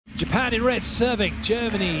Japan in red serving,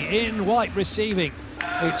 Germany in white receiving.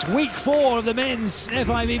 It's week 4 of the men's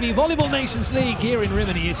FIVB Volleyball Nations League here in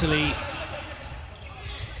Rimini, Italy.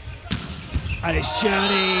 And it's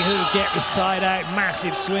Germany who get the side out.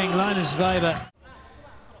 Massive swing, Linus Weber.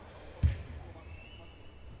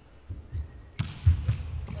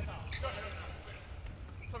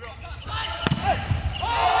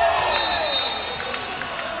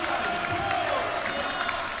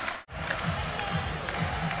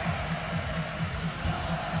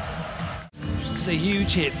 It's a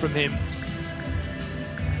huge hit from him.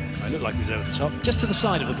 It looked like he was over the top, just to the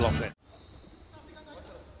side of the block there.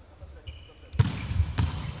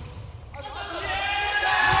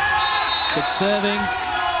 Good serving.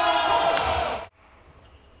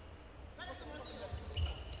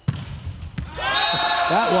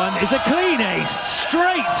 That one is a clean ace,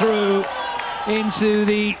 straight through into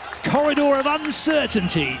the corridor of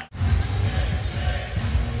uncertainty.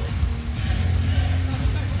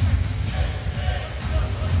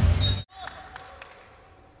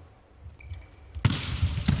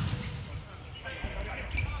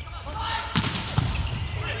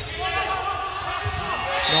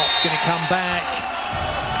 Not going to come back.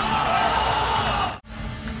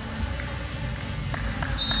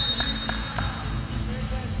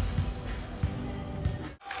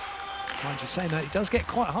 Mind you saying that, he does get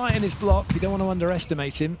quite high in his block. You don't want to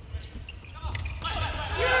underestimate him.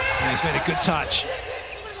 And he's made a good touch.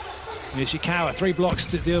 Ishikawa, 3 blocks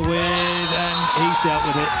to deal with, and he's dealt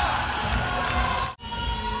with it.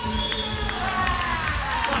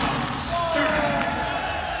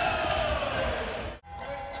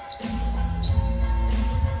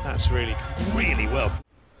 That's really, really well.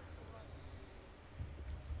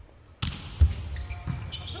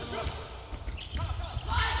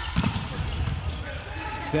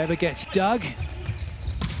 Weber gets dug.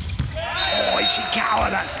 Oh,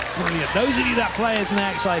 Ishikawa, that's brilliant. Those of you that play as an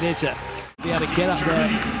outside hitter, be able to get up there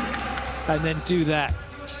and then do that.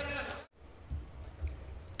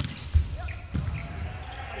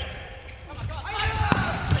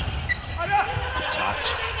 Touch.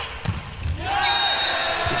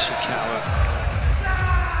 Ishikawa.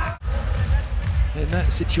 In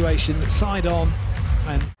that situation, side on,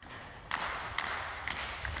 and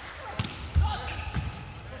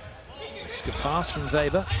it's a good pass from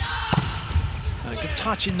Weber. And a good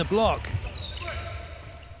touch in the block.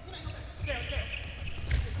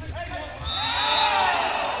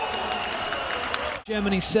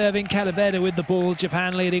 Germany serving, Calavera with the ball,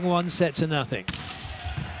 Japan leading 1-0.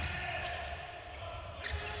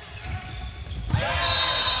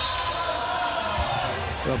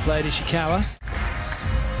 Well played, Ishikawa.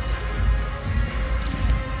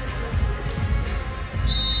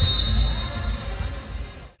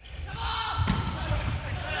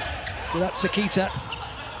 Good up, Sakita.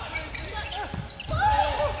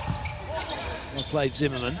 Well played,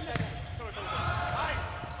 Zimmerman.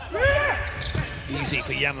 Easy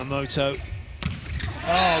for Yamamoto.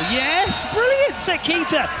 Oh, yes! Brilliant,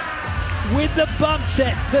 Sakita! With the bump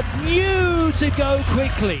set that knew to go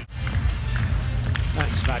quickly.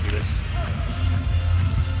 That's fabulous.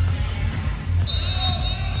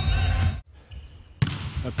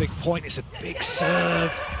 A big point, it's a big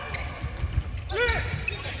serve.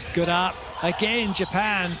 Good up. Again,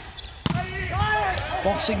 Japan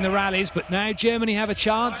bossing the rallies, but now Germany have a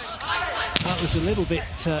chance. That was a little bit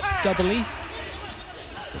doubly.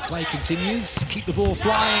 The play continues. Keep the ball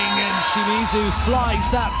flying, and Shimizu flies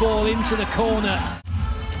that ball into the corner.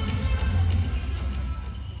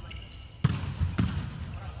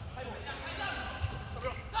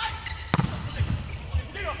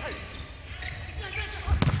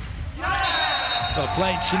 Well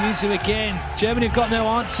played, Shimizu again. Germany have got no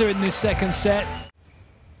answer in this second set.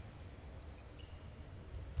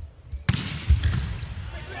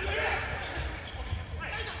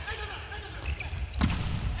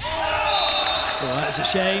 Well, that's a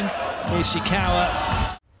shame.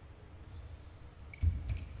 Ishikawa.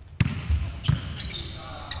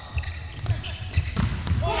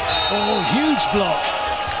 Oh, huge block.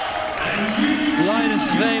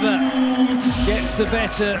 Linus Weber gets the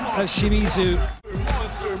better of Shimizu.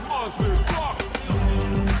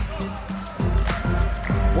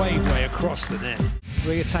 Way across the net.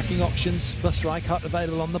 3 attacking options plus Reichardt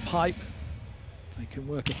available on the pipe. They can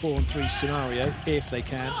work a 4-on-3 scenario if they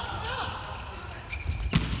can.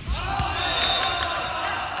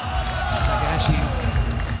 Takahashi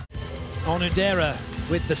Onodera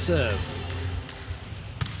with the serve.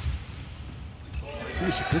 Ooh,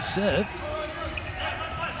 it's a good serve.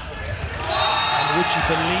 And would you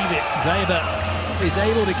believe it, Weber is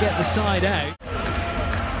able to get the side out.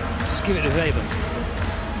 Just give it to Weber.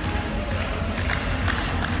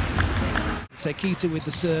 Sekita with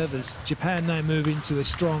the serve as Japan now move into a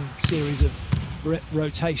strong series of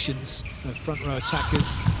rotations of front row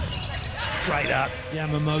attackers. Great up,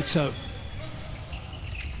 Yamamoto.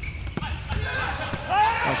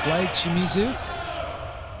 Well played, Shimizu.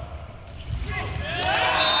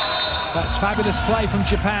 That's fabulous play from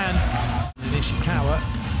Japan. And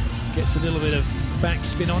Ishikawa gets a little bit of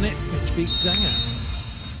backspin on it, which beats Zanger.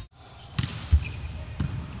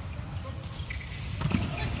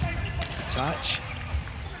 Touch.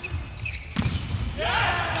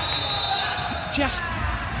 Just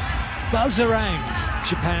buzz around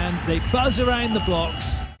Japan. They buzz around the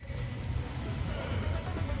blocks.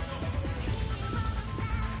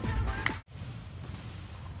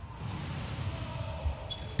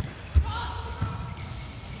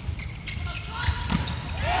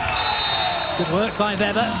 Good work by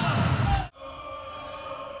Weber.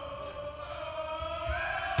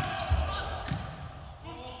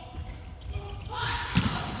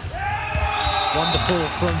 Wonderful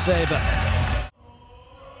from Weber.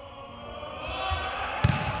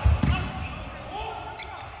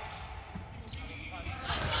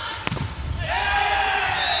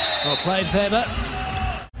 Well played, Weber.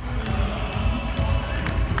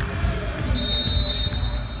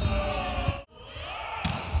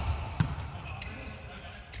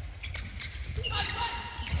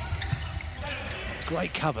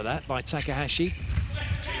 Great cover that by Takahashi.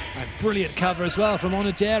 And brilliant cover as well from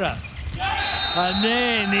Onodera. And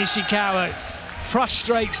then Ishikawa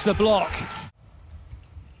frustrates the block.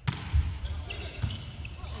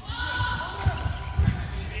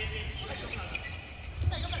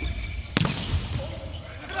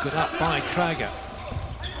 Good up by Krager.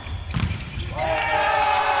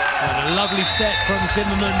 And a lovely set from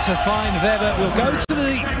Zimmerman to find Weber. We'll go to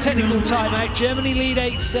the technical timeout. Germany lead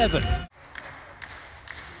 8-7.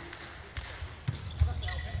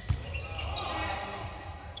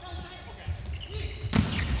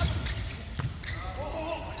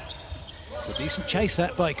 It's a decent chase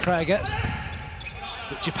that by Krager.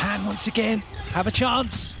 But Japan once again have a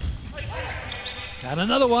chance. And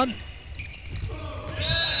another one.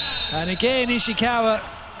 And again, Ishikawa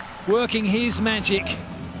working his magic.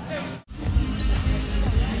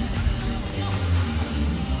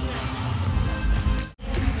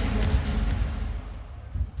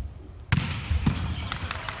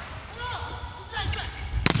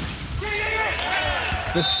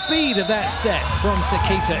 The speed of that set from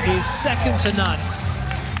Sekita is second to none.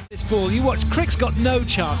 This ball, you watch, Crick's got no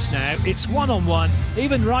chance now. It's one-on-one.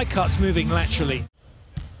 Even Reikart's moving laterally.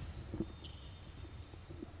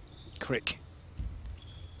 Crick.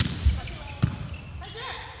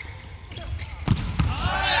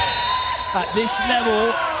 At this level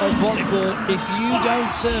of volleyball, if you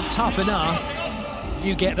don't serve tough enough,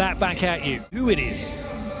 you get that back at you. Who it is?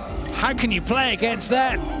 How can you play against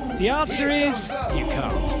that? The answer is, you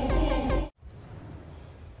can't.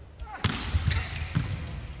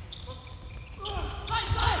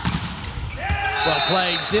 Well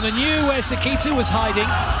played. Zimmer knew where Sekita was hiding.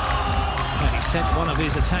 And he sent one of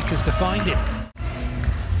his attackers to find him.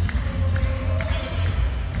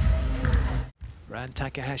 Ran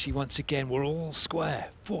Takahashi once again. We're all square.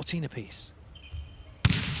 14 apiece.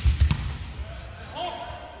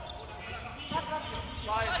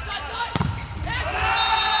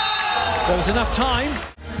 There was enough time.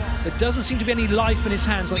 There doesn't seem to be any life in his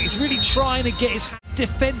hands. Like he's really trying to get his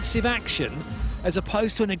defensive action as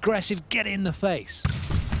opposed to an aggressive get in the face.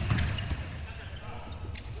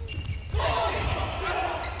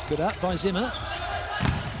 Good up by Zimmer.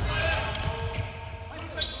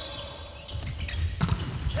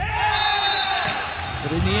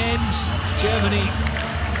 But in the end, Germany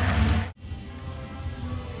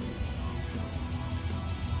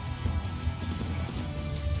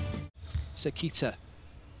Sekita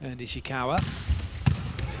and Ishikawa.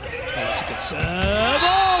 That's a good serve.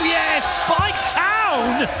 Oh yes, spike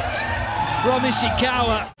down from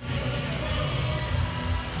Ishikawa.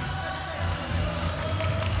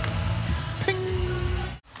 Ping.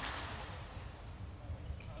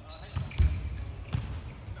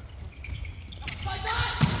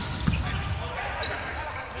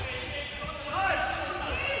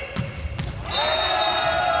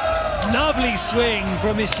 Lovely swing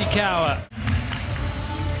from Ishikawa.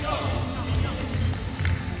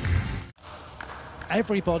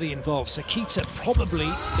 Everybody involved. Sekita probably,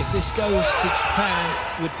 if this goes to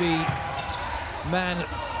Japan, would be man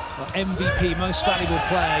or MVP, most valuable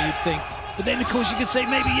player, you'd think. But then, of course, you could say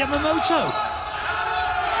maybe Yamamoto.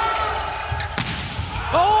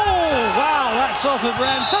 Oh, wow, that's off of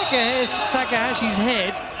around Takahashi's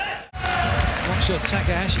head. Not sure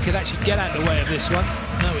Takahashi could actually get out of the way of this one.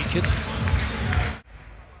 No, he could.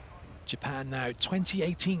 Japan now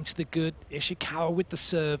 20-18 to the good. Ishikawa with the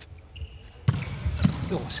serve.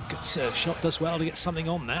 Oh, it's a good serve shot. Does well to get something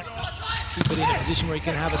on that. Keep it in a position where he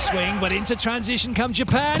can have a swing, but into transition comes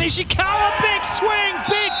Japan. Ishikawa, big swing,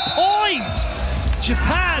 big point!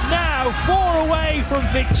 Japan now 4 away from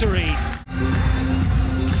victory.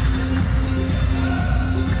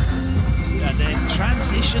 And then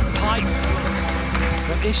transition pipe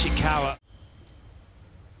for Ishikawa.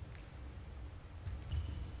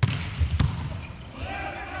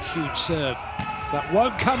 Huge serve. That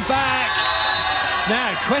won't come back.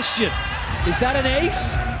 Now, question, is that an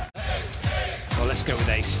ace? Well, let's go with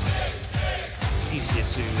ace. It's easier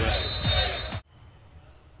to...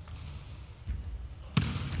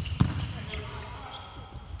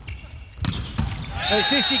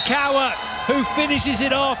 It's Ishikawa who finishes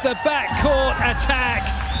it off, the backcourt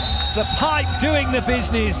attack. The pipe doing the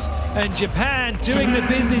business, and Japan doing the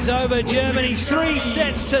business over Germany, 3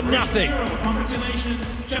 sets to nothing.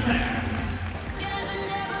 Congratulations, Japan.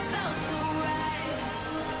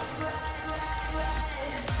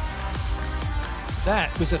 That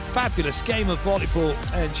was a fabulous game of volleyball,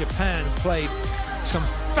 and Japan played some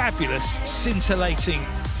fabulous, scintillating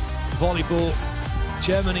volleyball.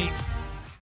 Germany